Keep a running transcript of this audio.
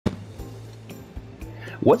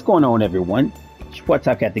What's going on, everyone? What's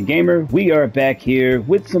up, Captain Gamer? We are back here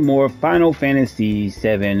with some more Final Fantasy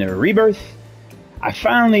VII Rebirth. I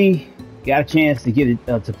finally got a chance to get it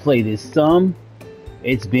to play this some.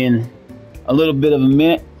 It's been a little bit of a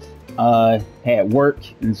minute. Had work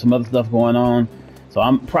and some other stuff going on, so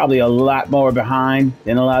I'm probably a lot more behind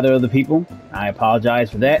than a lot of other people. I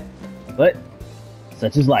apologize for that, but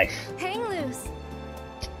such is life. Hang loose.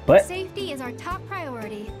 But safety is our top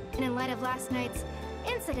priority, and in light of last night's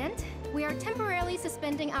incident, we are temporarily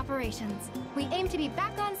suspending operations. We aim to be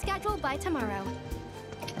back on schedule by tomorrow.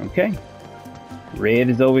 Okay. Red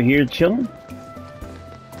is over here chilling.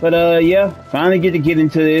 But yeah, finally get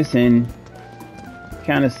into this and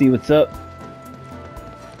kind of see what's up.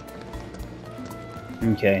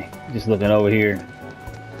 Okay, just looking over here.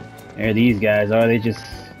 There these guys are. They just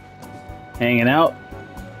hanging out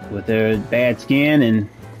with their bad skin and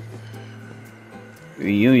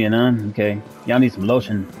reunion, huh? Okay, y'all need some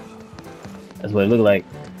lotion. That's what it looked like.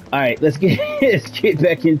 All right, let's get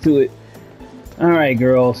back into it. All right,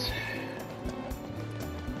 girls.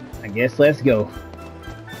 I guess let's go.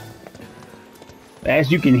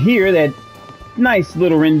 As you can hear, that nice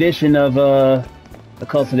little rendition of the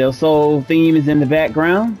Costa del Sol theme is in the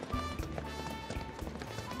background.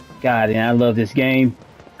 God, and I love this game.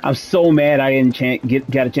 I'm so mad I didn't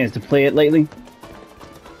got a chance to play it lately.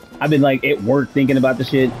 I've been like at work thinking about the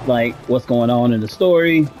shit, like what's going on in the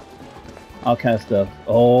story, all kind of stuff.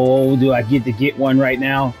 Oh, do I get to get one right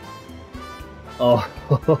now? Oh,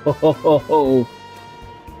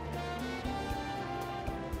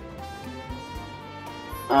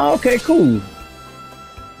 okay, cool.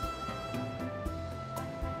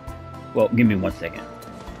 Well, give me 1 second.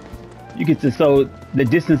 You get to, so the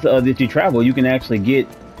distance that you travel, you can actually get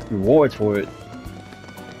rewards for it.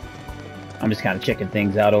 I'm just kind of checking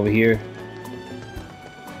things out over here.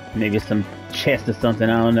 Maybe some chest or something,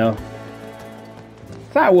 I don't know.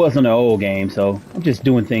 So I was in an old game, so I'm just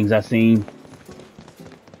doing things I've seen.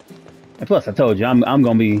 And plus, I told you, I'm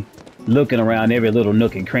gonna be looking around every little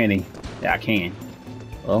nook and cranny that I can.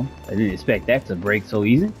 Well, I didn't expect that to break so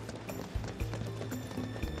easy.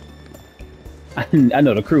 I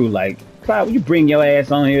know the crew like, Cloud, will you bring your ass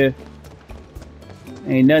on here?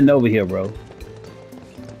 Ain't nothing over here, bro.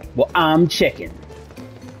 Well, I'm checking.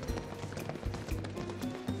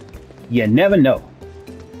 You never know.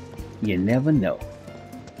 You never know.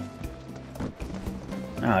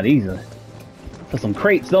 Ah, these are for some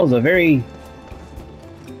crates. Those are very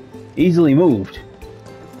easily moved.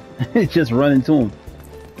 It's just running to them.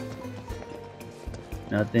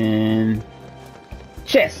 Nothing.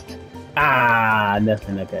 Chest. Ah,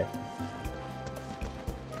 nothing. Okay.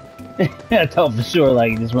 I thought for sure,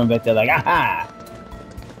 like, just run back there, like, aha.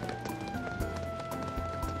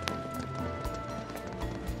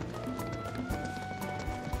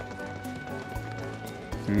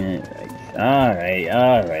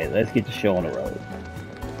 All right. Let's get the show on the road.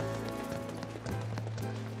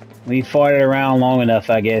 We farted around long enough,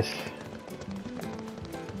 I guess.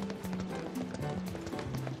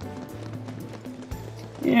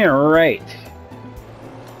 Yeah, right.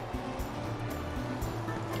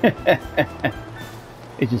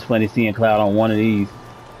 It's just funny seeing Cloud on one of these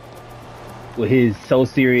with his so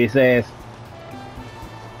serious ass.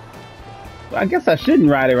 Well, I guess I shouldn't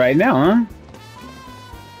ride it right now, huh?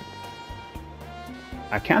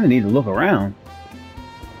 I kind of need to look around.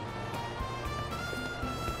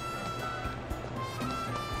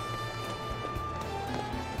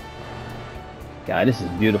 God, this is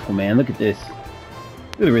beautiful, man. Look at this.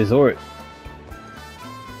 Look at the resort.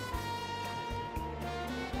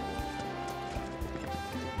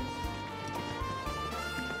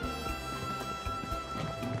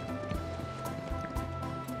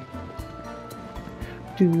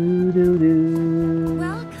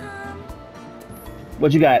 Welcome.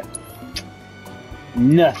 What you got?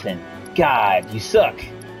 Nothing. God, you suck.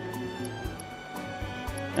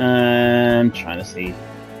 I'm trying to see.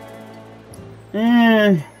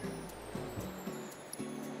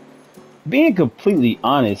 Being completely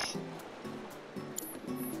honest,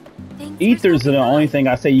 ethers are the only thing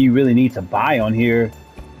I say you really need to buy on here.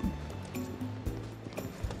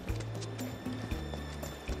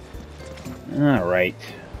 All right.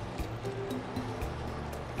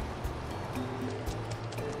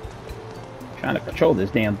 Trying to control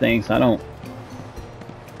this damn thing so I don't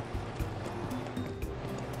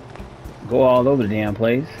go all over the damn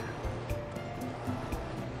place.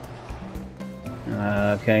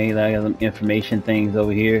 Okay, I got some information things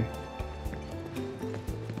over here.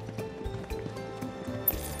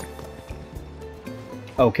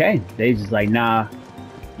 Okay, they just like, nah,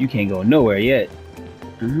 you can't go nowhere yet.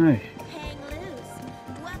 Alright. Hang loose.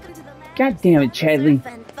 God damn it, Chadley.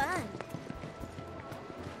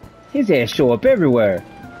 His ass show up everywhere.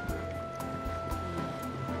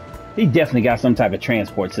 He definitely got some type of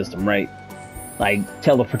transport system, right? Like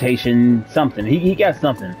teleportation, something. He got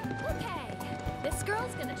something. Okay, this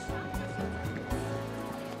girl's gonna shop.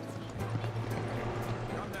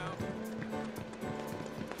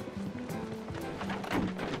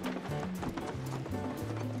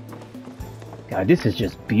 God, this is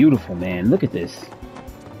just beautiful, man. Look at this.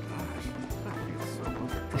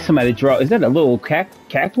 Somebody draw. Is that a little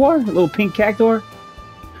cactuar? A little pink cactuar?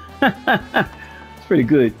 It's pretty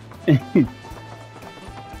good.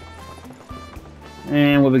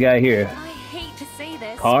 And what we got here? I hate to say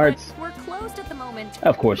this, cards. but we're closed at the moment.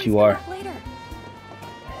 Of course you Please are. come back later.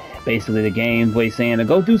 Basically, the game way saying to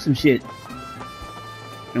go do some shit,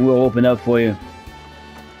 and we'll open up for you.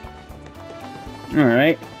 All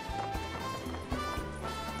right.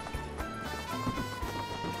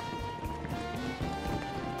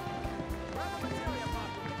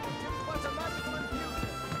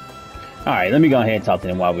 All right, let me go ahead and talk to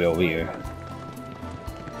them while we're over here.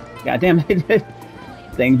 God damn it,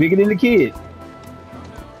 thing bigger than the kid.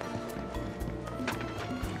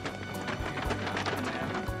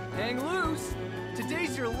 Hang loose!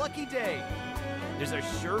 Today's your lucky day. There's a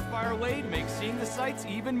surefire way to make seeing the sights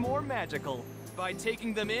even more magical by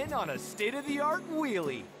taking them in on a state-of-the-art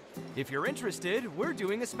wheelie. If you're interested, we're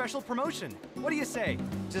doing a special promotion. What do you say?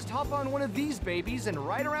 Just hop on one of these babies and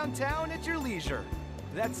ride around town at your leisure.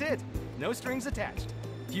 That's it. No strings attached.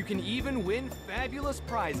 You can even win fabulous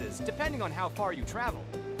prizes, depending on how far you travel.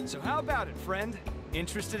 So how about it, friend?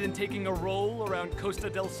 Interested in taking a roll around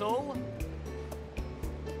Costa del Sol?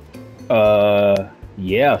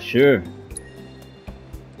 Yeah, sure.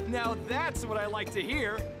 Now that's what I like to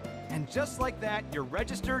hear. And just like that, you're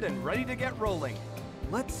registered and ready to get rolling.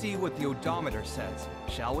 Let's see what the odometer says,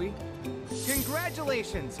 shall we?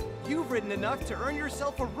 Congratulations! You've ridden enough to earn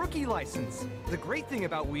yourself a rookie license. The great thing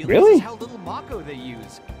about wheelies is how little Mako they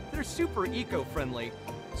use. They're super eco-friendly.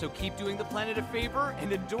 So keep doing the planet a favor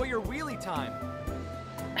and enjoy your wheelie time.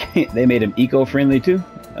 They made him eco-friendly too?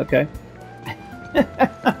 Okay. I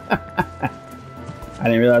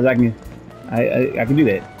didn't realize I can do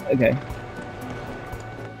that. Okay.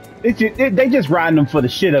 They just riding them for the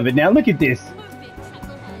shit of it now. Look at this.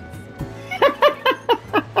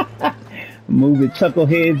 Move it,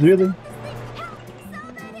 chuckleheads, really?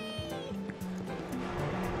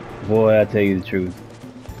 Boy, I'll tell you the truth.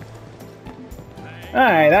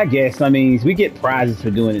 Alright, I guess. I mean, we get prizes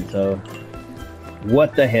for doing it, so...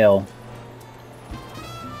 What the hell?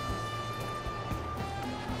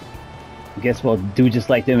 I guess we'll do just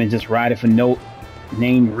like them and just ride it for no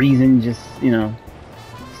named reason. Just, you know,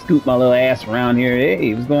 scoot my little ass around here.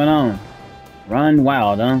 Hey, what's going on? Run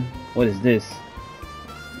wild, huh? What is this?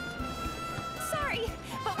 Sorry,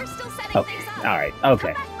 but we're still setting Okay, things up. alright,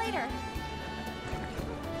 okay. Come back later.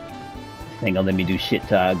 Ain't gonna let me do shit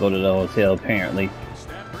till I go to the hotel, apparently.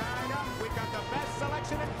 Step right up. We got the best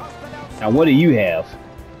selection in Costa del Sol. Now, what do you have?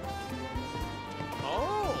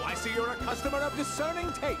 Oh, I see you're a customer of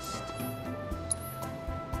discerning taste.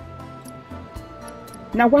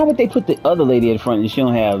 Now, why would they put the other lady in front and she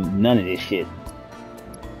don't have none of this shit?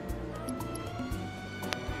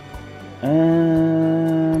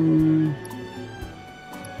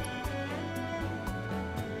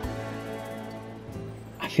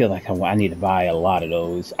 I feel like I need to buy a lot of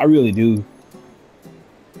those. I really do.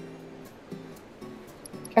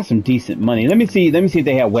 Got some decent money. Let me see if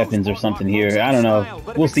they have weapons or something here. I don't know.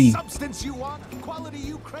 We'll see. Substance you want, quality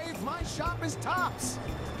you crave, my shop is tops.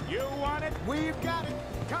 You want it, we've got it.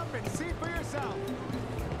 Come and see for yourself.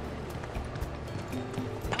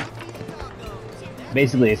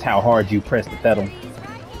 Basically, it's how hard you press the pedal.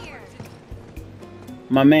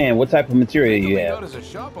 My man, what type of material you Not have? as a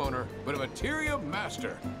shop owner, but a materia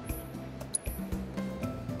master.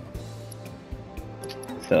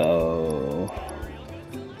 So,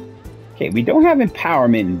 okay, we don't have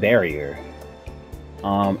empowerment and barrier.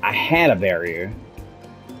 I had a barrier.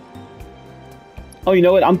 Oh, you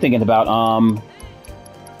know what? I'm thinking about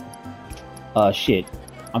shit.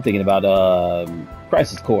 I'm thinking about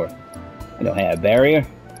Crisis Core. I don't have barrier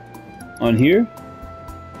on here.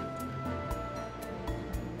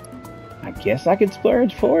 I guess I could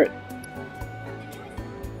splurge for it.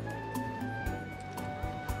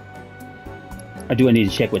 Or do I need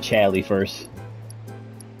to check with Chadley first?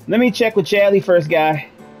 Let me check with Chadley first, guy.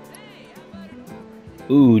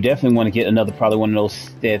 Ooh, definitely want to get probably one of those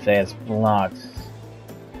steadfast blocks.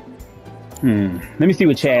 Let me see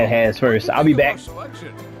what Chad has first. I'll be back.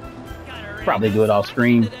 Probably do it off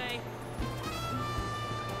screen.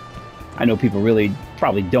 I know people really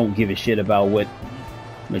probably don't give a shit about what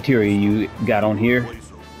material you got on here.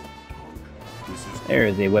 There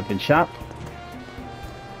is a weapon shop.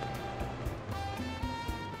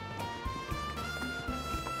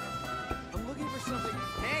 I'm looking for something.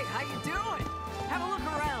 Hey, how you doing? Have a look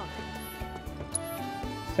around.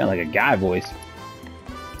 Sound like a guy voice.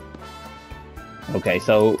 Okay,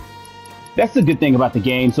 so that's the good thing about the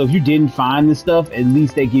game. So if you didn't find the stuff, at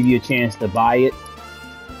least they give you a chance to buy it.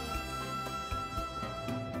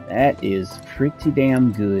 That is pretty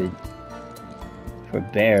damn good for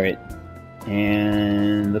Barrett.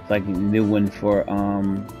 And looks like a new one for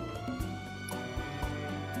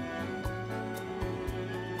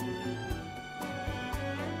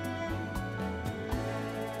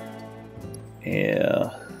yeah.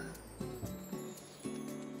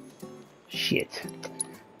 Shit.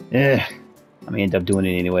 Ugh. I'm gonna end up doing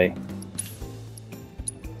it anyway.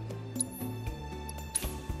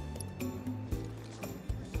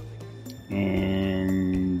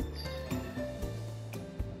 And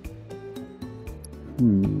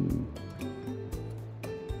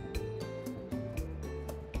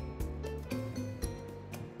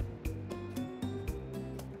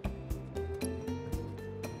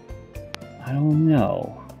I don't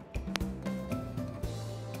know.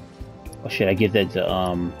 Or should I give that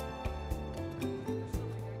to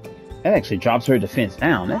that actually drops her defense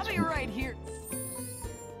down. That's I'll be right here.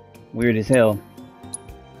 weird as hell.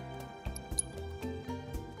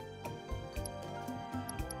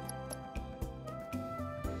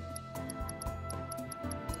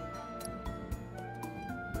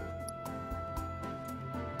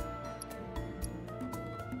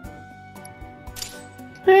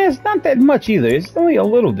 It's not that much either. It's only a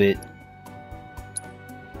little bit.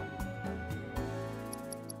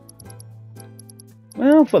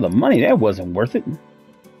 Well, for the money, that wasn't worth it.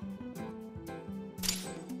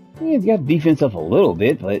 Yeah, you got defense up a little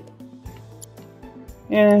bit, but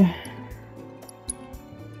yeah.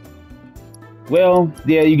 Well,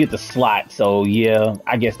 yeah, you get the slot, so yeah,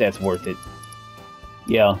 I guess that's worth it.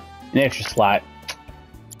 Yeah, an extra slot.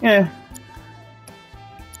 Yeah.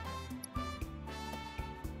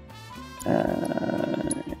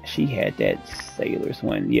 She had that Sailor's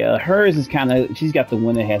one. Yeah, hers is kind of, she's got the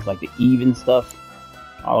one that has like the even stuff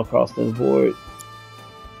all across the board.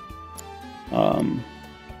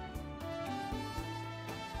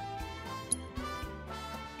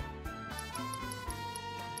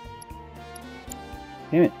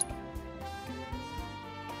 Damn it.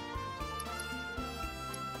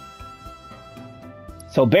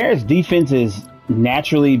 So Barrett's defense is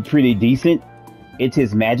naturally pretty decent. It's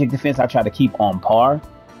his magic defense I try to keep on par.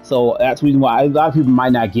 So that's the reason why a lot of people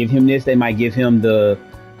might not give him this. They might give him the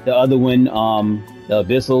other one, the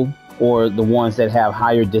Abyssal, or the ones that have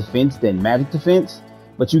higher defense than magic defense.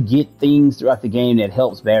 But you get things throughout the game that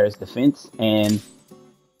helps Barrett's defense, and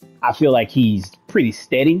I feel like he's pretty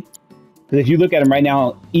steady. Because if you look at him right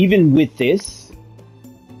now, even with this,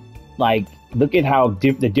 like, look at how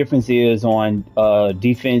the difference is on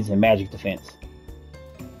defense and magic defense.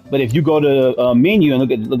 But if you go to menu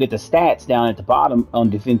and look at the stats down at the bottom on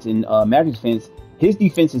defense and magic defense, his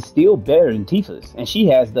defense is still better than Tifa's, and she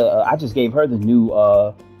has the. I just gave her the new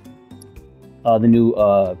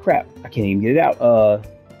crap. I can't even get it out.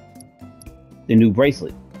 The new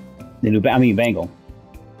bracelet, bangle.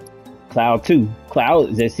 Cloud 2. Cloud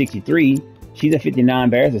is at 63. She's at 59.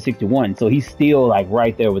 Barrett's at 61. So he's still like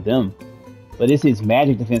right there with them. But it's his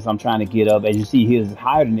magic defense I'm trying to get up. As you see, he is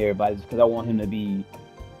higher than everybody because I want him to be,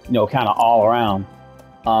 you know, kind of all around.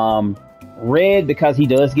 Red, because he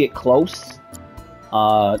does get close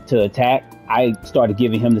to attack, I started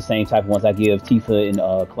giving him the same type of ones I give Tifa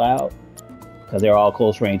and Cloud, because they're all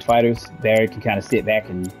close range fighters. Barrett can kind of sit back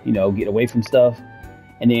and, you know, get away from stuff.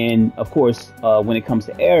 And then, of course, when it comes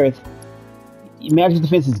to Aerith, magic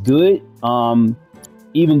defense is good.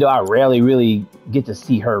 Even though I rarely really get to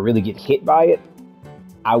see her really get hit by it,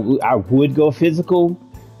 I would go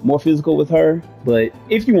more physical with her. But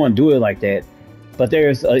if you want to do it like that, but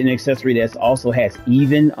there's an accessory that also has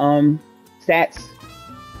even stats.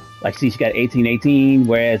 Like, see, she got 18,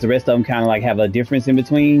 whereas the rest of them kind of like have a difference in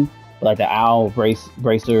between. Like the owl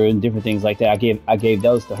bracer and different things like that. I gave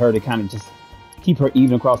those to her to kind of just keep her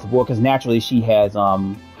even across the board, because naturally she has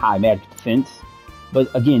high magic defense. But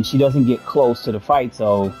again, she doesn't get close to the fight,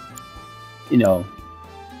 so, you know,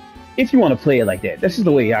 if you want to play it like that, that's just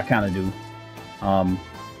the way I kind of do.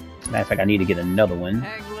 Matter of fact, I need to get another one.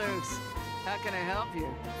 Hang loose. How can I help you?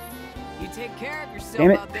 You take care of yourself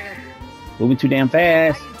Damn it. out there. Moving too damn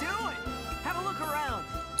fast. How you doing? Have a look around.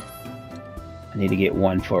 I need to get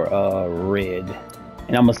one for red.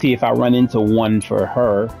 And I'm going to see if I run into one for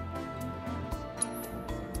her.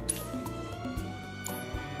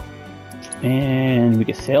 And we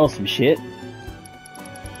can sell some shit.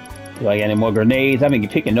 Do I got any more grenades? I've been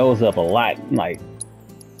picking those up a lot. Like,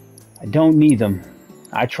 I don't need them.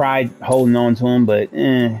 I tried holding on to them, but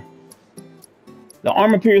The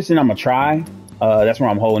armor piercing, I'm gonna try. That's where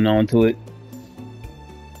I'm holding on to it.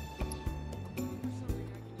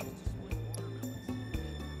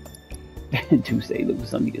 To say, look for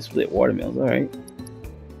something you can split watermelons. All right.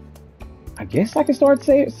 I guess I can start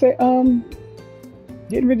getting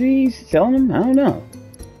rid of these, selling them. I don't know.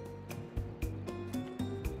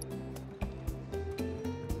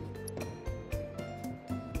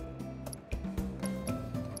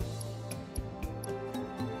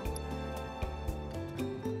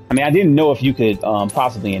 I mean, I didn't know if you could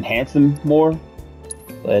possibly enhance them more,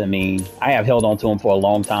 but I mean, I have held on to them for a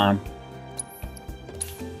long time,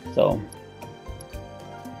 so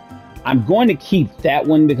I'm going to keep that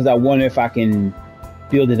one because I wonder if I can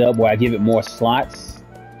build it up where I give it more slots.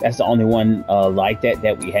 That's the only one like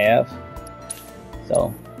that we have.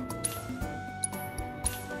 So,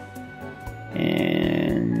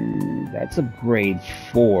 and that's a grade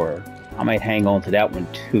 4. I might hang on to that one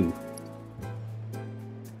too.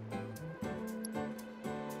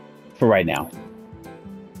 For right now.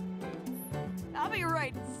 I'll be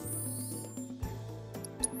right.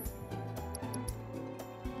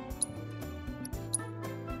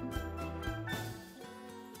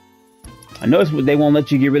 I noticed they won't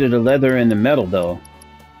let you get rid of the leather and the metal though.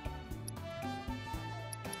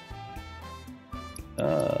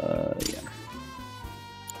 Yeah.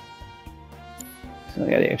 So I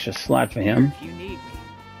got an extra slot for him. If you need me.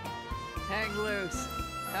 Hang loose.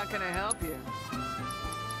 How can I help you?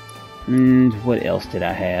 And what else did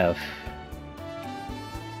I have?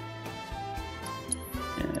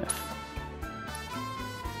 Yeah.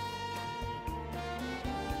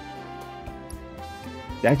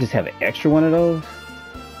 Did I just have an extra one of those?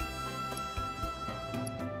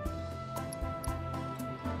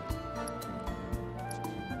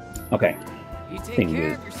 Okay. You take I think care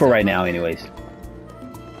we're of good. yourself For right now, out there. anyways.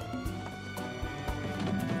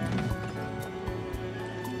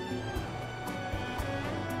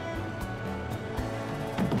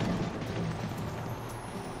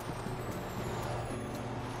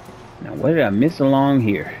 What did I miss along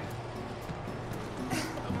here?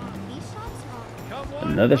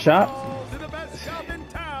 Another shop?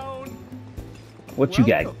 What you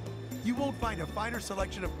got? You won't find a finer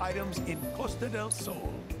selection of items in Costa del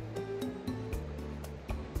Sol.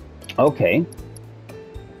 Okay.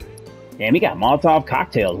 Damn, we got Molotov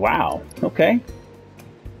cocktails. Wow. Okay.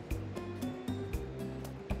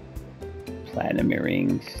 Platinum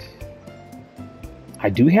earrings.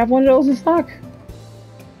 I do have one of those in stock.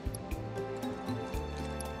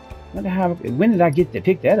 When did I get to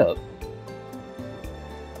pick that up?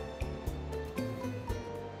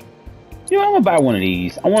 You know, I'm gonna buy one of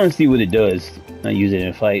these. I want to see what it does. I use it in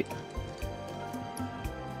a fight.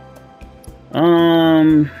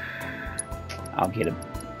 I'll get a.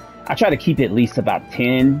 I try to keep at least about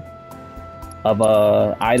 10 of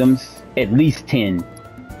items, at least 10.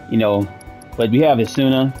 You know, but we have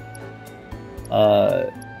Asuna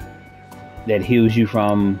that heals you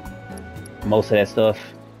from most of that stuff.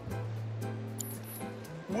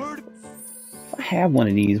 If I have one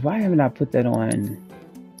of these, why haven't I put that on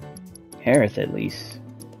Harris at least?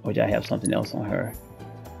 Or do I have something else on her?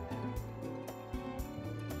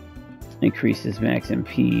 Increases max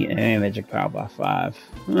MP and magic power by 5.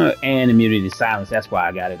 And immunity to silence. That's why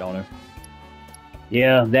I got it on her.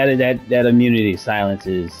 Yeah, that immunity to silence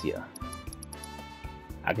is, yeah.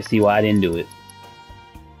 I can see why I didn't do it.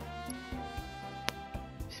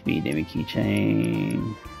 Speed damage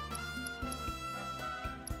keychain.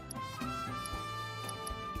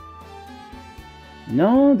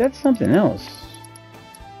 No, that's something else.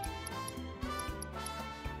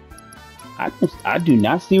 I do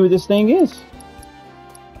not see where this thing is.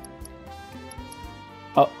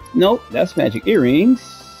 Oh, nope, that's magic earrings.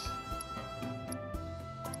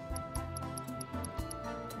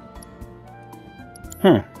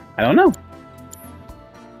 Huh, I don't know.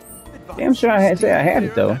 Damn sure I had say I had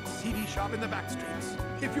it though. CD shop in the back streets.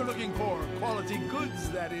 If you're looking for quality goods,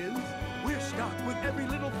 that is, we're stocked with every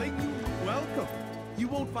little thing you welcome. You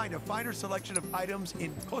won't find a finer selection of items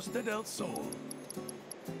in Costa del Sol.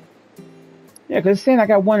 Yeah, because it's saying I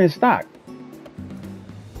got one in stock.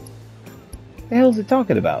 The hell is it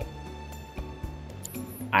talking about?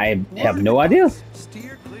 I have no idea.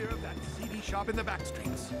 Steer clear of that CD shop in the back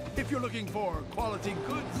streets. If you're looking for quality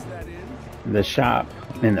goods, that is. The shop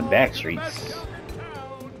in the back streets.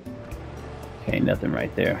 Okay, nothing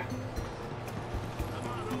right there.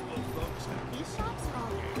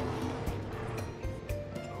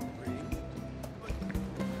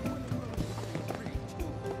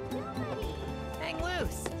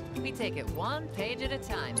 take it one page at a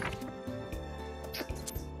time.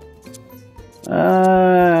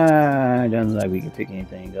 Doesn't look like we can pick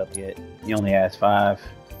anything up yet. He only has 5.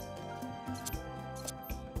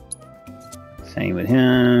 Same with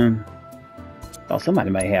him. Oh, somebody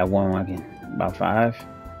might have one I can about 5.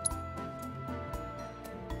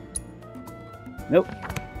 Nope.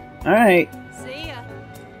 All right. See ya.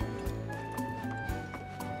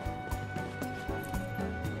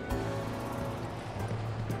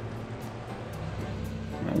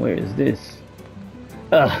 Where is this?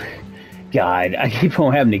 Ugh. God, I keep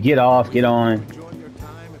on having to get off, get on.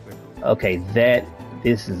 Okay,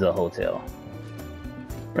 this is a hotel.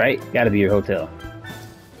 Right? Gotta be your hotel.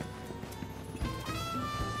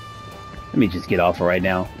 Let me just get off right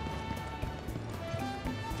now.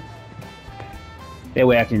 That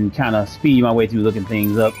way I can kind of speed my way through looking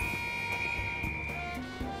things up.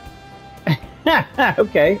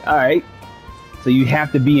 Okay, alright. So you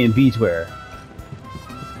have to be in beachwear.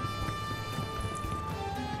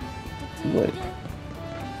 What?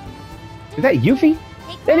 Is that Yuffie?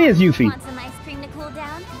 Hey, That is Yuffie. Want some ice cream to cool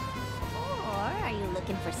down? Or are you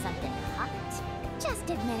looking for something hot? Just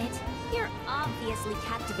admit it. You're obviously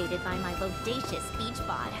captivated by my bodacious beach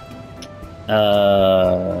bod.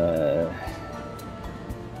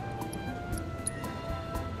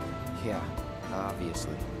 Yeah,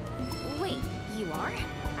 obviously. Wait, you are?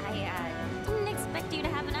 I didn't expect you to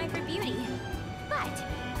have an eye for beauty. But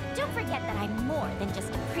don't forget that I'm more than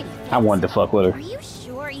just a pretty face. I wanted to fuck with Are her. you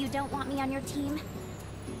sure you don't want me on your team?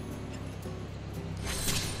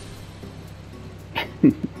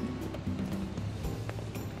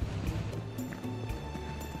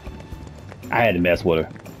 I had to mess with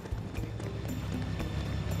her.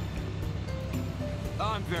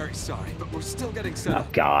 I'm very sorry, but we're still getting set Oh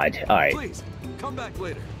up. God! All right. Please, come back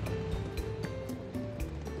later.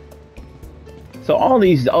 So all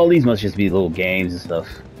these must just be little games and stuff.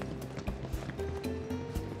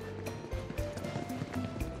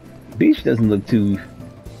 Beach doesn't look too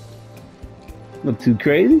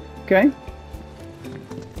crazy. Okay.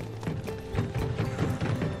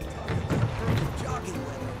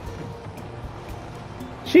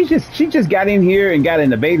 She just got in here and got in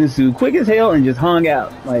the bathing suit quick as hell and just hung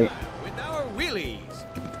out like. With our wheelies.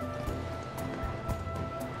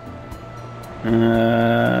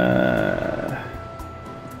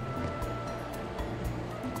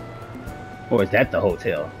 Or is that the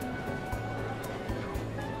hotel?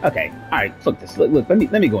 Okay, all right. Look this. Look. Let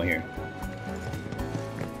me go in here.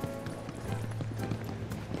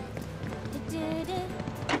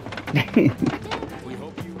 We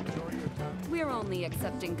hope you enjoy your time. We're only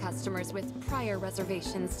accepting customers with prior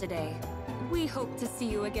reservations today. We hope to see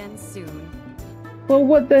you again soon. Well,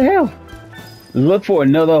 what the hell? Look for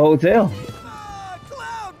another hotel. Ah,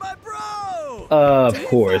 Cloud, my bro! Of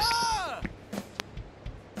course. Ah!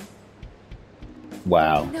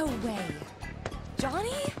 Wow. No way.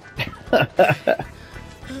 Johnny?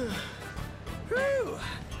 Whew.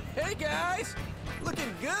 Hey guys,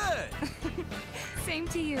 looking good. Same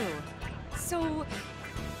to you. So,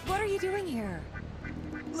 what are you doing here?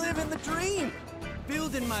 Living the dream,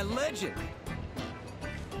 building my legend.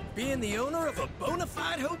 Being the owner of a bona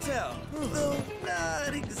fide hotel, though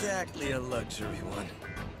not exactly a luxury one.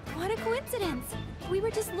 What a coincidence. We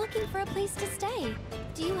were just looking for a place to stay.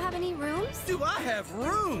 Do you have any rooms? Do I have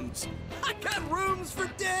rooms? I got rooms for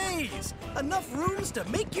days. Enough rooms to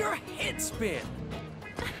make your head spin.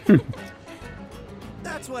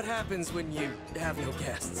 That's what happens when you have no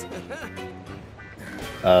guests.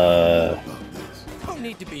 Don't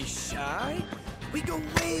need to be shy. We go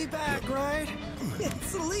way back, right?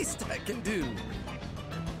 It's the least I can do.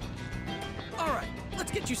 All right,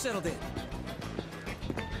 let's get you settled in.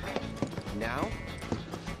 Now?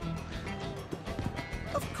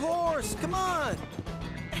 Of course, come on.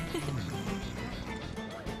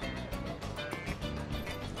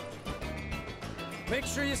 Make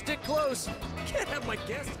sure you stick close. Can't have my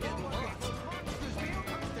guests get lost.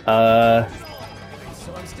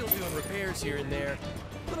 So I'm still doing repairs here and there.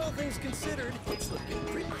 But all things considered, it's looking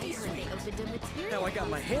pretty sweet. Now I got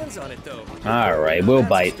my hands on it though. All right, we'll That's the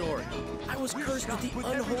bite. story. I was cursed with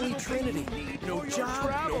the unholy trinity. No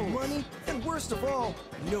job, no money, and worst of all,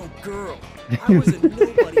 no girl. I was a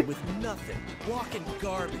nobody with nothing, walking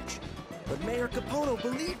garbage. But Mayor Capono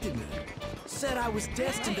believed in me. Said I was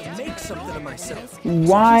destined to make something of myself.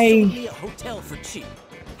 Why So he sold me a hotel for cheap.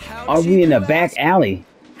 How are cheap, we in you a back ask? alley?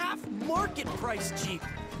 Half market price cheap.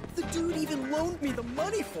 The dude even loaned me the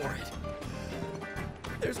money for it.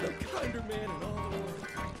 There's no kinder man in all the world.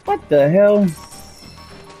 What the hell?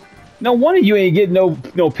 No wonder you ain't getting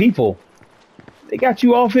no people. They got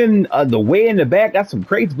you off in the way in the back. Got some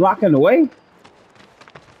crates blocking the way.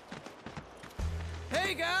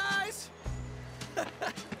 Hey guys!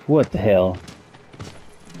 What the hell?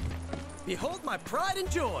 Behold my pride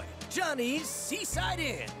and joy, Johnny's Seaside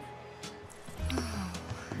Inn.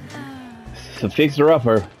 So fix her up,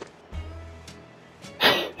 her.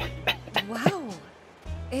 Wow.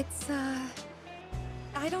 It's,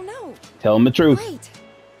 I don't know. Tell him the truth. Great.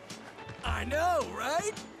 I know,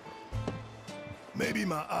 right? Maybe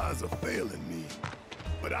my eyes are failing me,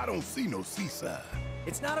 but I don't see no seaside.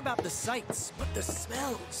 It's not about the sights, but the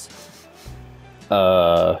smells.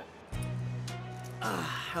 How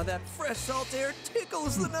that fresh salt air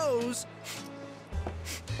tickles the nose.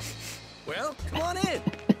 Well, come on in.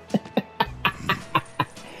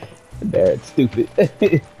 That's stupid.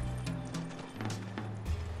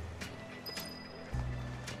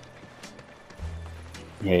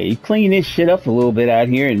 Yeah, you clean this shit up a little bit out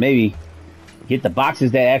here and maybe get the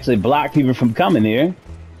boxes that actually block people from coming here.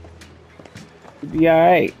 It'd be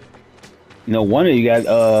alright. No wonder you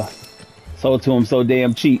got sold to them so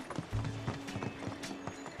damn cheap.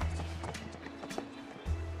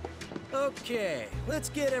 Okay, let's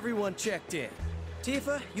get everyone checked in.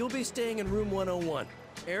 Tifa, you'll be staying in room 101.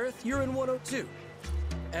 Aerith, you're in 102.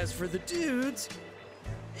 As for the dudes,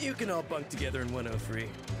 you can all bunk together in 103.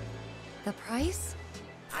 The price?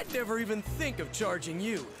 I'd never even think of charging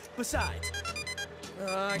you. Besides,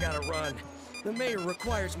 I gotta run. The mayor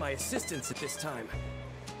requires my assistance at this time.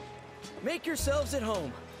 Make yourselves at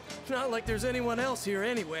home. Not like there's anyone else here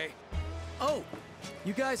anyway. Oh,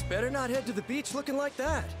 you guys better not head to the beach looking like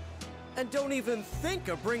that. And don't even think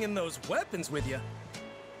of bringing those weapons with you.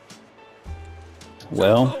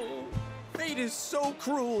 Well, Oh, fate is so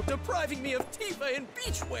cruel, depriving me of Tifa and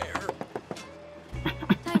beachwear.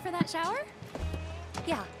 Time for that shower?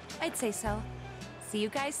 Yeah, I'd say so. See you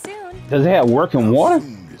guys soon. does it have working water?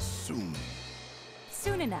 Soon is soon.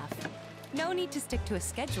 Soon enough. No need to stick to a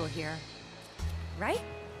schedule here. Right?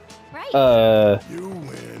 Right. You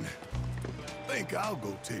win. Think I'll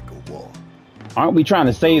go take a walk. Aren't we trying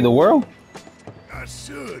to save the world? I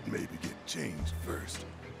should maybe get changed first.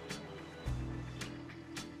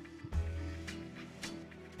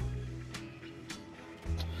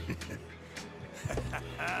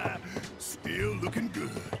 Still looking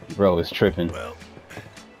good. Bro is tripping. Well,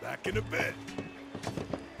 back in a bit.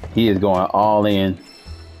 He is going all in.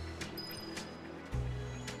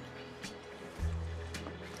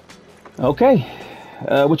 Okay.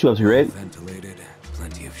 What you up to, Red? Ventilated,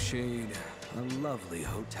 plenty of shade, a lovely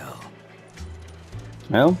hotel.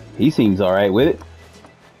 Well, he seems alright with it.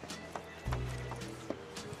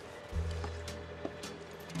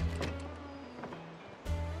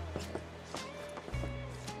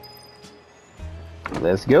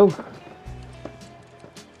 Let's go.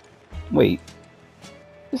 Wait.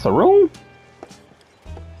 It's a room?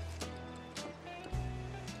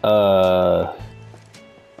 I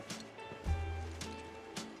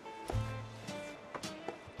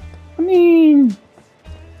mean,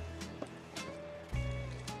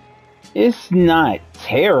 it's not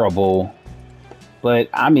terrible, but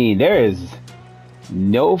I mean, there is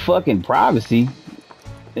no fucking privacy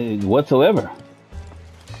whatsoever.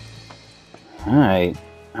 Alright,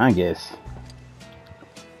 I guess.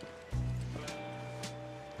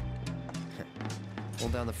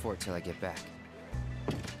 Hold down the fort till I get back.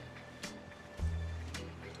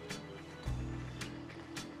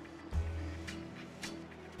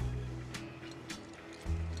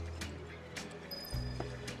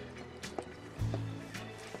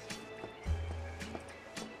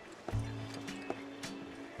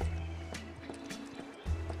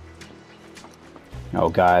 Oh,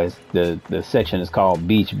 guys, the section is called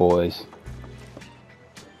Beach Boys.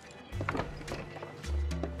 Come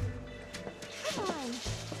on.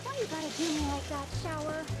 Why you gotta do me like that,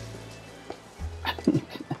 shower?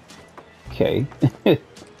 Okay.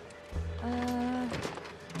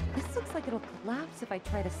 This looks like it'll collapse if I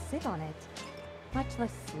try to sit on it. Much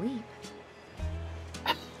less sleep.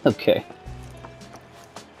 Okay.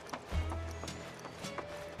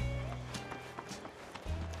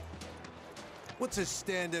 What's a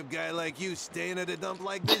stand-up guy like you staying at a dump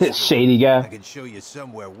like this for? Shady I guy. can show you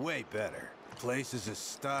somewhere way better. Place is a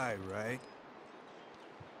sty, right?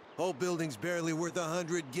 Whole building's barely worth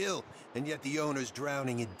 100 gil, and yet the owner's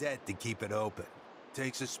drowning in debt to keep it open.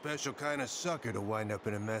 Takes a special kind of sucker to wind up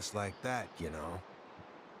in a mess like that, you know?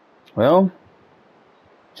 Well,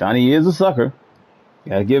 Johnny is a sucker.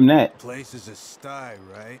 Gotta give him that. Place is a sty,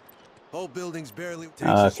 right? Whole building's barely takes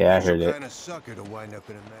Okay, a I heard special it. kind of sucker to wind up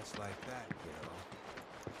in a mess like that, you know?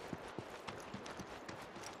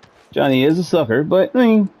 Johnny is a sucker, but I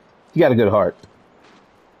mean, he got a good heart.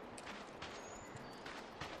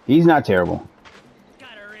 He's not terrible.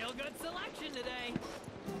 Got a real good selection today.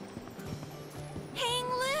 Hang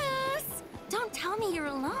loose! Don't tell me you're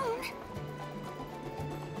alone.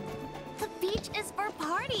 The beach is for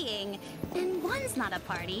partying, and one's not a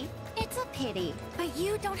party. It's a pity. But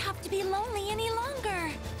you don't have to be lonely any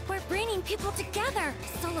longer. We're bringing people together,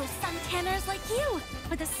 solo suntanners like you,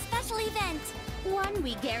 with a special event. One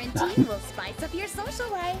we guarantee will spice up your social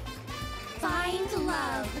life. Find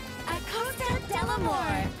love at Costa del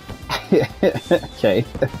Amor. Okay.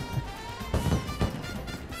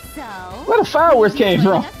 So, Where the fireworks came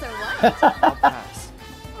from? us or what? I'll pass.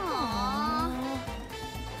 Aww.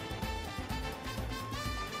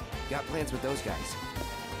 Got plans with those guys.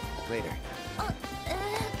 Later.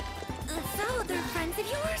 So they're friends of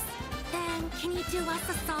yours? Then can you do us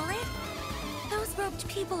a solid? Those robed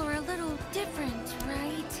people are a little different,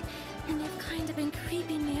 right? And they've kind of been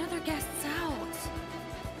creeping the other guests out.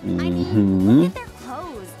 I mean, look at their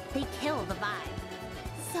clothes. They kill the vibe.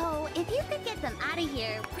 So if you could get them out of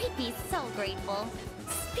here, we'd be so grateful.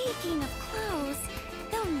 Speaking of clothes,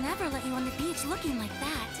 they'll never let you on the beach looking like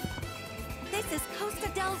that. This is Costa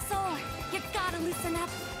del Sol. You gotta loosen up.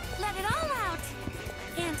 Let it all out.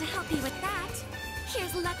 And to help you with that,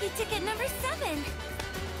 here's lucky ticket number 7.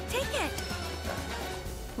 Take it.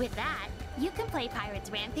 With that, you can play Pirates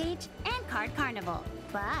Rampage and Card Carnival.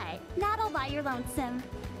 But not all by your lonesome.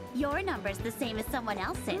 Your number's the same as someone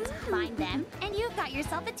else's. Find them, and you've got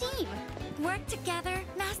yourself a team. Work together,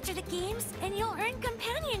 master the games, and you'll earn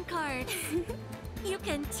companion cards. You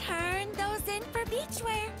can turn those in for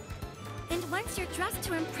beachwear. And once you're dressed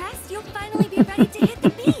to impress, you'll finally be ready to hit the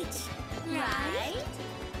beach. Right?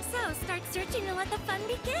 So start searching and let the fun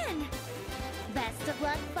begin. Best of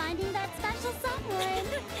luck finding that special someone.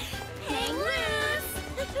 Hang loose!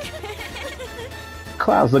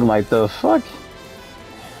 Cloud's looking like the fuck.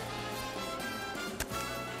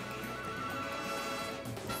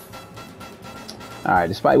 Alright,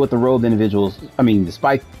 despite what the robed individuals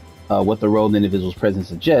presence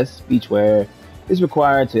suggests, beachwear is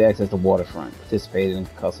required to access the waterfront. Participate in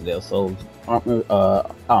Costa del Sol,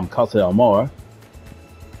 Costa del Mar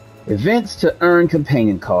events to earn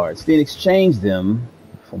companion cards, then exchange them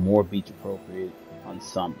for more beach appropriate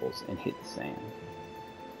ensembles and hit the sand.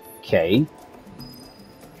 Okay.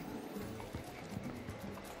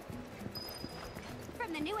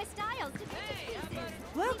 From the newest styles to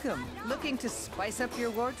Welcome. Looking to spice up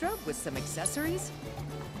your wardrobe with some accessories?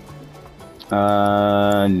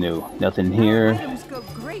 No, nothing here. Items go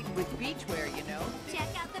great with beachwear, you know. check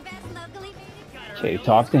out the best locally made. Okay,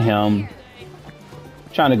 talk to him.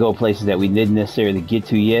 Trying to go places that we didn't necessarily get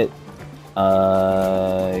to yet.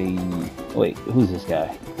 Wait, who's this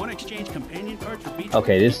guy? Want to exchange companion cards for beachwear?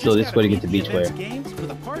 Okay, this way to get to beachwear. Games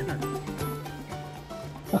with a partner.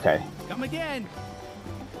 Okay. Come again.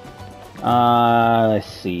 Let's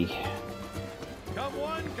see. Come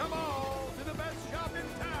one, come all, to the best shop in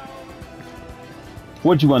town.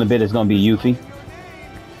 What you want to bet it's gonna be Yuffie?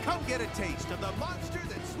 Come get a taste of the monster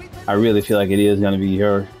that sweeps. I really feel like it is gonna be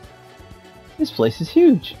her. This place is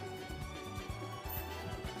huge.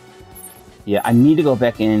 Yeah, I need to go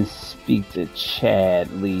back and speak to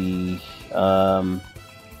Chadley.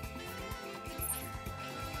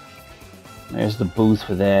 There's the booth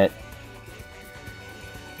for that.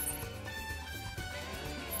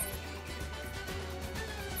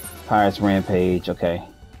 Pirates Rampage, okay.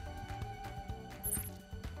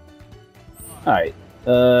 Alright.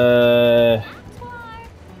 Where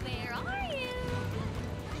are you?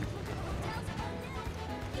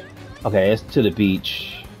 Okay, it's to the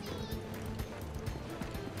beach.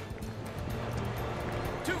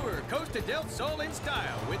 Tour Costa del Sol in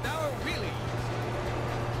style with our wheelies.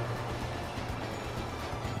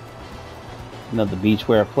 Another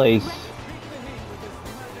beachwear place.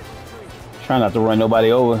 Try not to run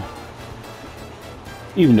nobody over.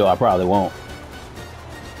 Even though I probably won't.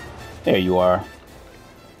 There you are.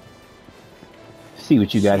 See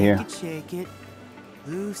what you got here. Shake it,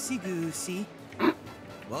 loosey goosey.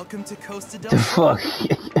 Welcome to Costa del The Sol. fuck?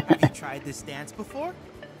 Have you tried this dance before?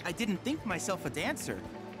 I didn't think myself a dancer,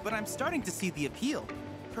 but I'm starting to see the appeal.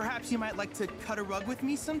 Perhaps you might like to cut a rug with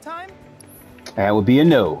me sometime? That would be a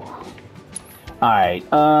no. Alright,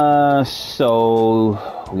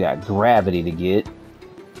 so we got gravity to get.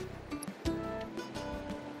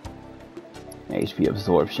 HP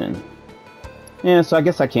absorption. Yeah, so I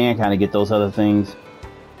guess I can kind of get those other things.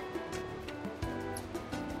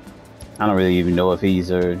 I don't really even know if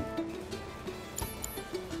he's a...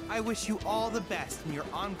 I wish you all the best in your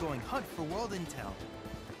ongoing hunt for world intel.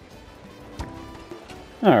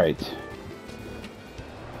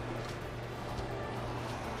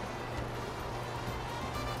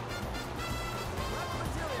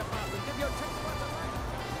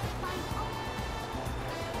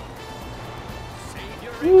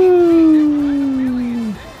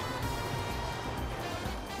 Woo.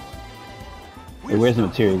 Hey, where's the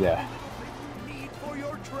material guy? For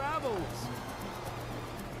your travels.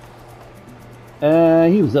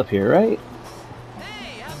 He was up here, right?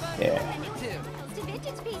 Yeah.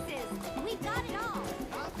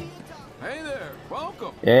 Hey there,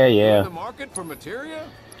 welcome. Yeah, You yeah. in the market for materia?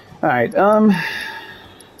 All right.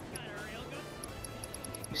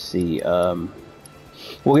 Let's see.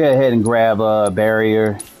 We'll go ahead and grab a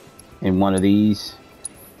barrier in one of these.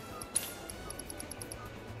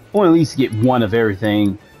 I want to at least get one of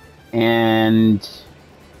everything, and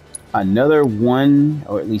another one,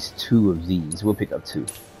 or at least two of these. We'll pick up two.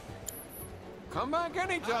 Come back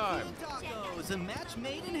anytime.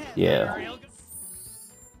 Yeah.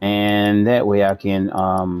 And that way I can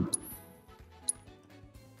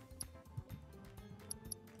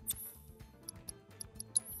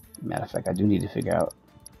matter of fact, I do need to figure out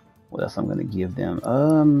what else I'm gonna give them.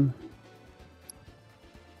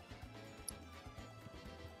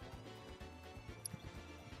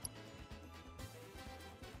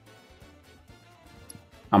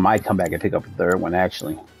 I might come back and pick up a third one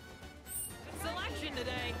actually. Selection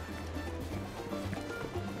today.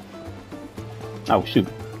 Oh shoot.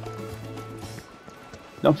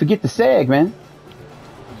 Don't forget the sag, man.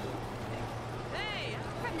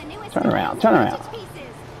 Turn around, turn around.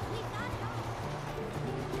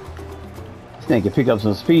 This thing can pick up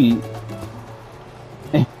some speed.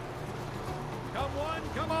 Come one,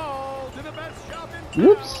 come all to the best shop in town.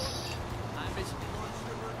 Whoops.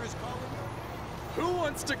 Who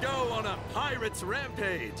wants to go on a pirate's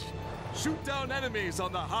rampage? Shoot down enemies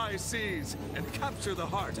on the high seas and capture the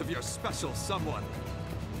heart of your special someone.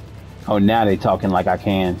 Oh, now they talking like I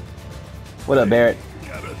can. What up, Barrett?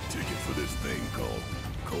 Got a ticket for this thing called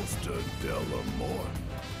Costa del Amor.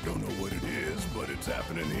 Don't know what it is, but it's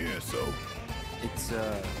happening here, so... It's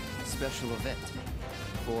a special event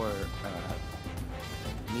for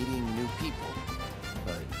meeting new people.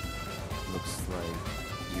 But looks like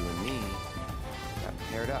you and me got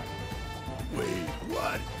paired up. Wait,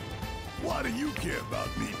 what? Why do you care about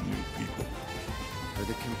meeting new people? For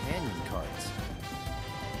the companion cards.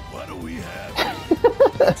 What do we have here?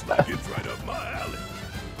 Looks like it's right up my alley.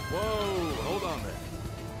 Whoa, hold on there.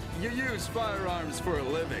 You use firearms for a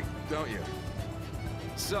living, don't you?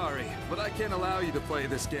 Sorry, but I can't allow you to play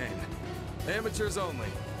this game. Amateurs only.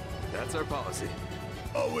 That's our policy.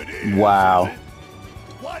 Oh, it is? Wow. Is it?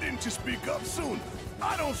 Why didn't you speak up sooner?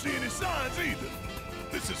 I don't see any signs either.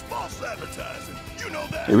 This is false advertising. You know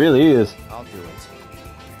that? It really is. I'll do it.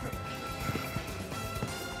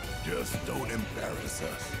 Just don't embarrass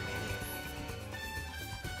us.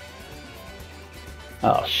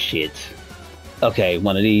 Oh shit. Okay,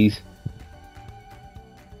 one of these.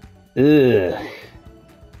 Ugh.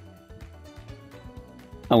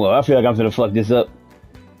 Oh well, I feel like I'm gonna fuck this up.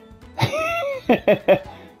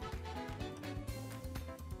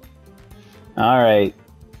 Alright.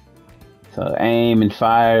 So aim and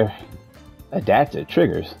fire. Adaptive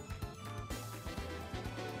triggers.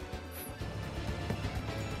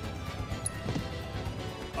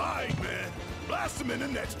 Alright, man. Blast them in the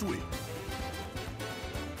next week.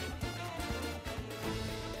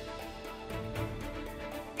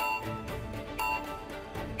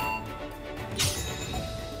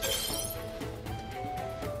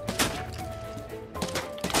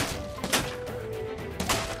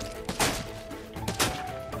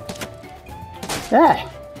 Ah.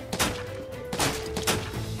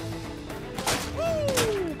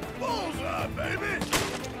 Woo! Bullseye, baby!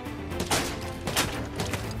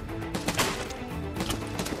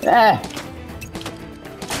 Ah.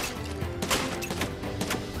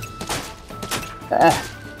 Ah.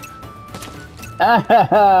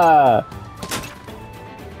 Ah.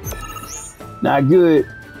 Not good.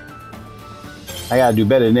 I gotta do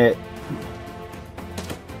better than that.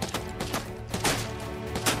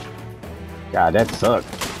 God, that sucked.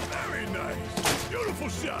 Very nice. Beautiful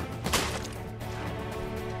shot.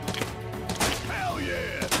 Hell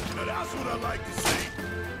yeah. Now that's what I like to see.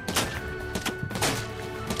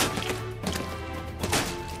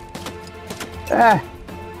 Ah.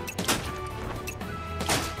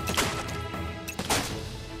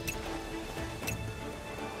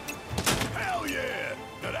 Hell yeah.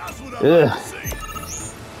 Now that's what I Ugh. like to see.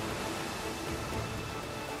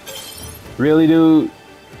 Really, dude?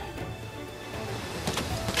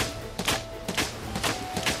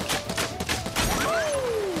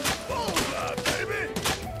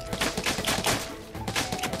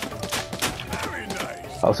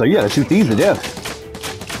 Oh, so you gotta shoot these to death.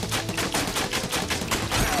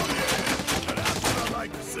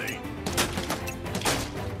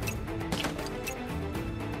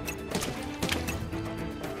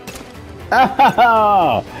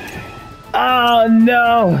 Oh, oh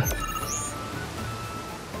no!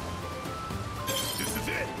 This is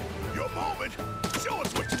it. Your moment. Show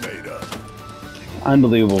us what you made of.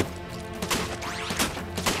 Unbelievable.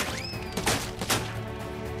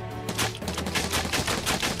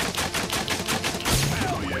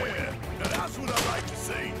 Hell yeah. Now that's what I like to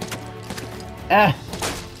see. Ah.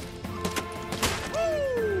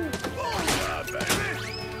 Woo! Bullseye,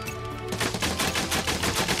 baby.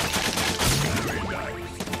 Very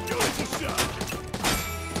nice. Beautiful shot.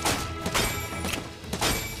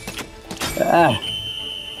 Ah.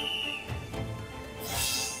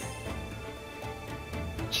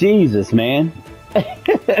 Jesus, man. I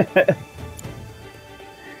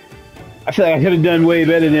feel like I could have done way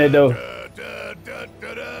better than that, though.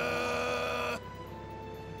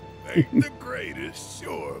 Ain't the greatest,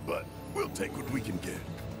 sure, but we'll take what we can get.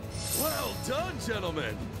 Well done,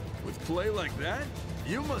 gentlemen. With play like that,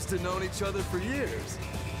 you must have known each other for years.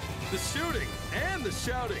 The shooting and the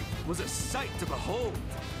shouting was a sight to behold.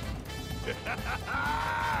 You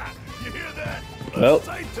hear that? Well,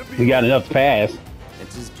 we got enough to pass.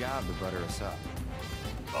 It's his job to butter us up.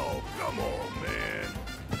 Oh, come on, man.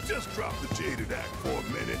 Just drop the jaded act for a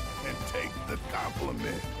minute and take the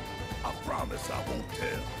compliment. I promise I won't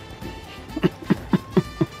tell.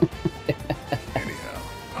 Anyhow,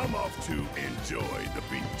 I'm off to enjoy the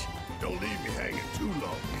beach. Don't leave me hanging too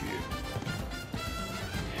long here.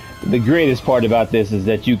 The greatest part about this is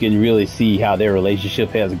that you can really see how their relationship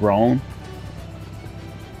has grown.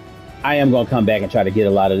 I am going to come back and try to get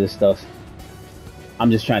a lot of this stuff. I'm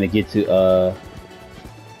just trying to get to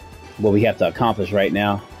what we have to accomplish right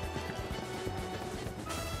now.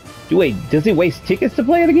 Wait, does it waste tickets to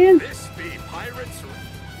play it again? This be Pirates.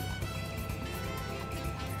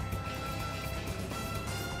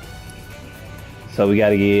 So we got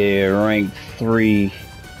to get rank 3.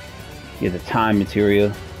 Get the time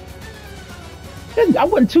material. I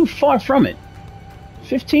wasn't too far from it.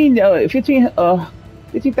 15,000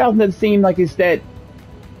 doesn't seem like it's that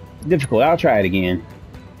difficult. I'll try it again.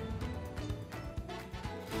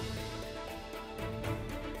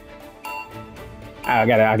 I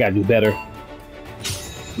gotta do better.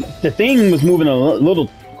 The thing was moving a little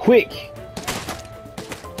quick.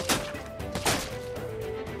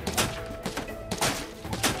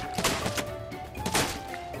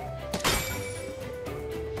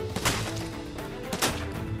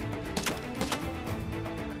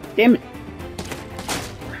 Damn it.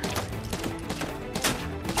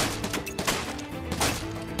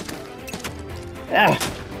 Ah.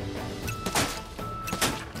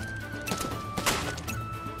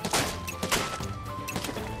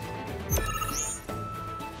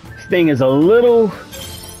 This thing is moving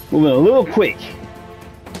a little quick.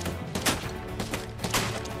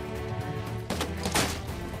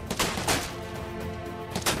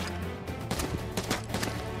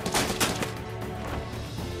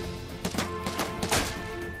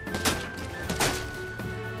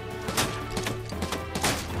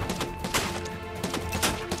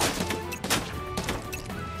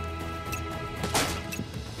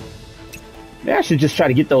 Maybe I should just try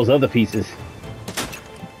to get those other pieces.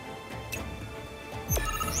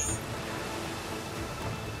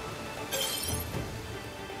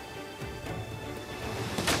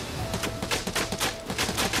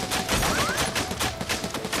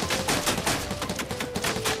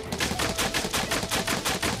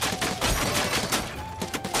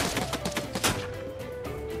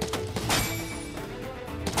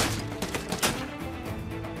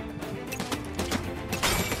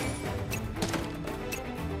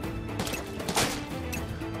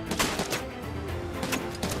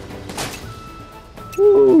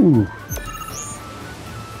 Ooh.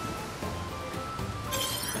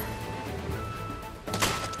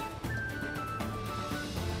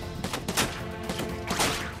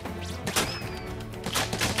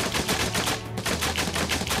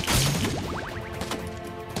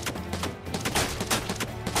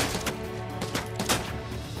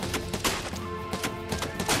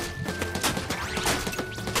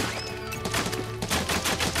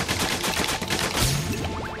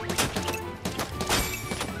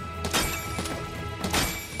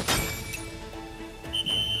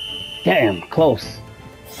 Damn, close.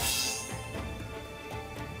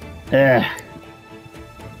 Got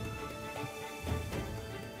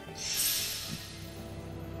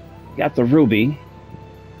the ruby.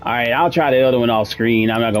 Alright, I'll try the other one off screen.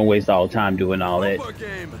 I'm not gonna waste all the time doing all that.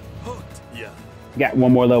 Game. Hooked. Yeah. Got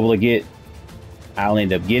one more level to get. I'll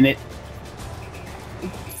end up getting it.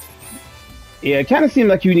 Yeah, it kind of seems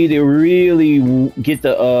like you need to really get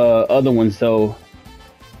the other one, so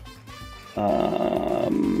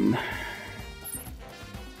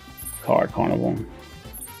Card Carnival.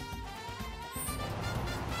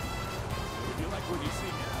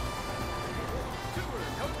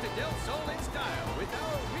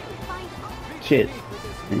 Shit.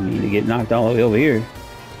 I need to get knocked all the way over here.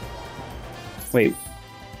 Wait.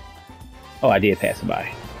 Oh, I did pass it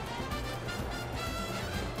by.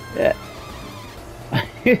 Yeah.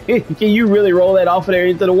 Can you really roll that off of there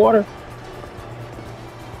into the water?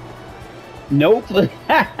 Nope.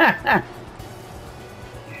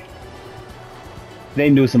 They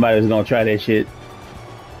knew somebody was gonna try that shit.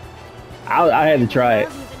 I had to try it.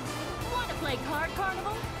 Want to play Card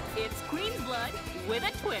Carnival? It's Queen's Blood with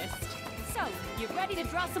a twist. So, you ready to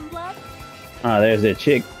draw some blood? Ah, there's that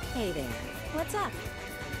chick. Hey there. What's up?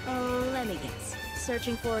 Oh, let me guess.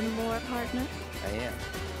 Searching for more partner? I am.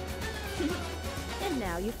 And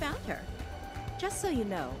now you found her. Just so you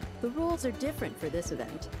know, the rules are different for this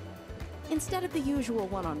event. Instead of the usual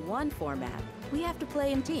one-on-one format, we have to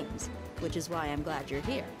play in teams, which is why I'm glad you're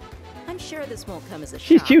here. I'm sure this won't come as a shock.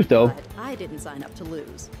 She's cute, though. But I didn't sign up to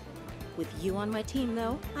lose. With you on my team,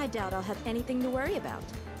 though, I doubt I'll have anything to worry about.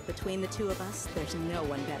 Between the two of us, there's no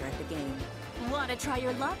one better at the game. Want to try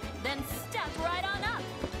your luck? Then step right on up.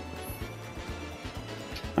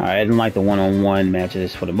 Alright, I didn't like the one-on-one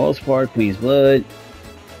matches for the most part. Queen's Blood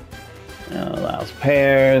allows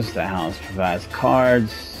pairs. The house provides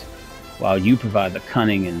cards, while you provide the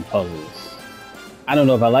cunning and puzzles. I don't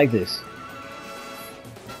know if I like this.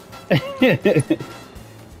 I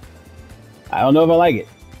don't know if I like it.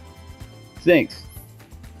 Stinks.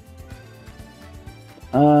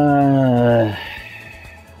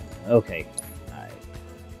 Okay. Alright.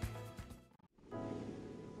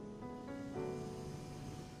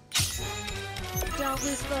 Don't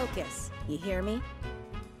lose focus. You hear me?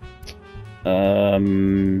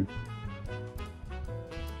 Damn.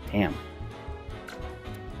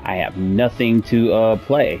 I have nothing to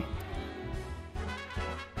play.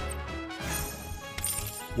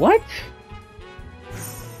 What?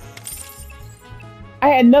 I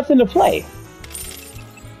had nothing to play.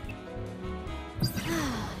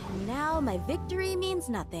 Now my victory means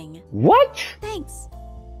nothing. What? Thanks.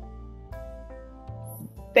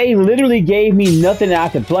 They literally gave me nothing that I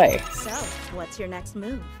could play. So, what's your next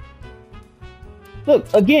move?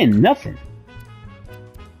 Look, again, nothing.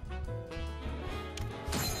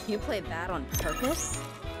 You played that on purpose?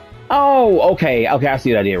 Oh, okay. Okay, I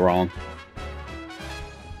see what I did wrong.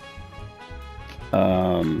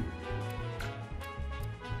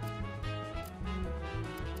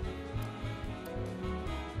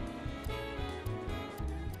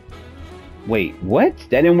 Wait, what?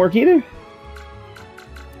 That didn't work either?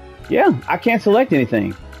 Yeah, I can't select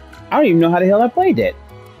anything. I don't even know how the hell I played that.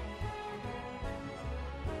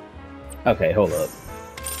 Okay, hold up.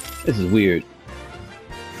 This is weird.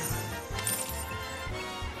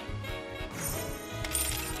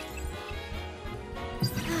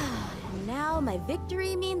 Now my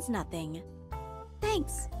victory means nothing.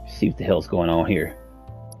 Thanks. See what the hell's going on here.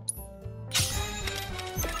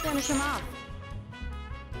 Finish him off.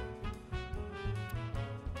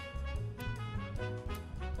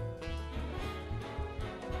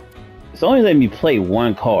 It's only letting me play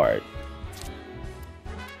one card.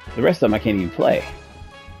 The rest of them I can't even play.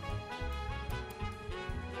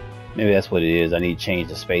 Maybe that's what it is. I need to change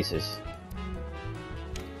the spaces.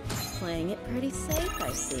 Playing it pretty safe,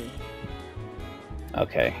 I see.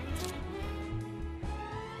 Okay.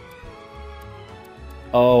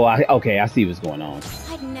 Oh, okay, I see what's going on.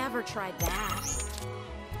 I'd never tried that.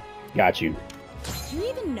 Got you. Do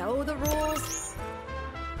you even know the rules?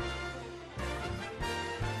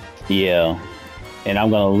 Yeah. And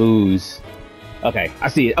I'm gonna lose. Okay, I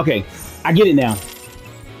see it. Okay, I get it now.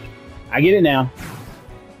 I get it now.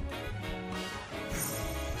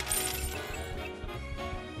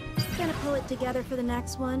 Gonna pull it together for the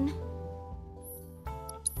next one.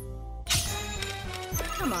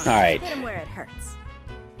 Come on, all right. hit him where it hurts.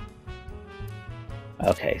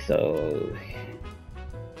 Okay, so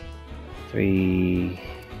 3.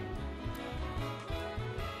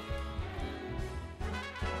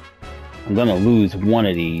 I'm gonna lose one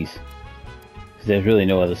of these because there's really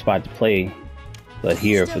no other spot to play but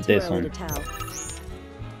here for this one.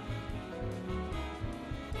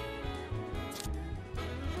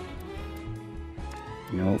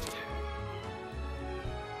 Nope.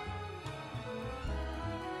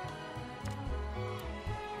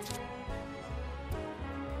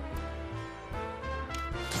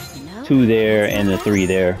 No, 2 there and the 3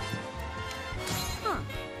 there. Huh.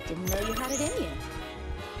 Didn't know you had it in you.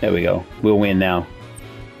 There we go. We'll win now.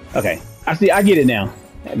 Okay. I see. I get it now.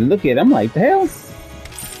 And look at it. I'm like, the hell?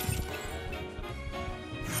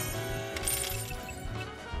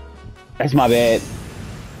 That's my bad.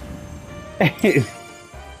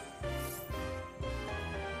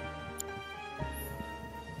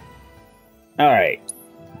 All right.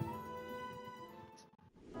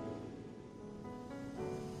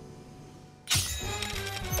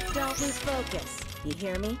 Don't lose focus. You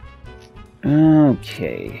hear me?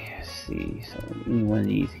 Okay. Let's see. So any one of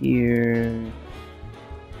these here.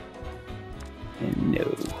 And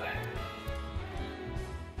no.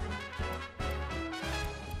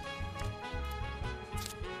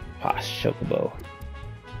 Posh chocobo.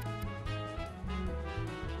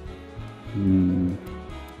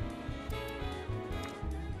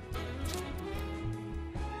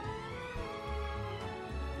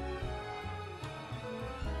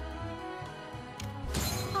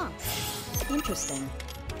 Huh. Interesting.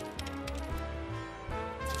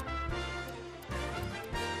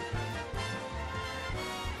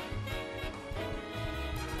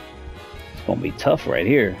 It's gonna be tough right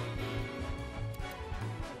here.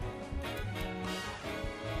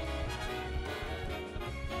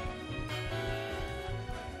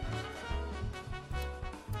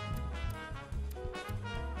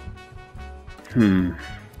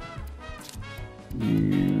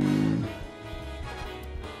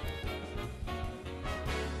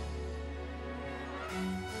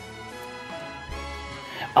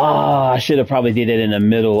 Oh, I should have probably did it in the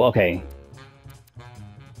middle. Okay.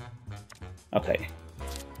 Okay.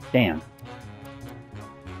 Damn.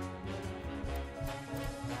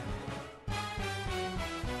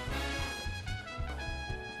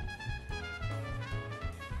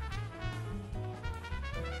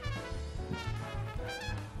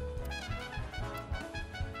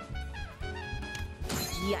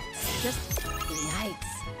 Yikes. Just yikes.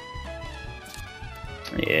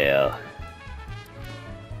 Yeah.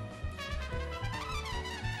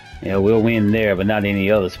 Yeah, we'll win there, but not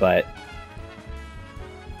any other spot.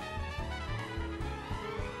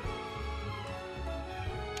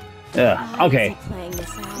 Yeah, okay.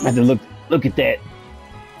 I have to look at that.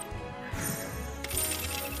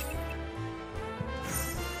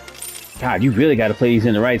 God, you really got to play these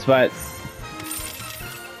in the right spot.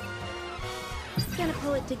 Just gonna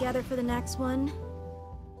pull it together for the next one.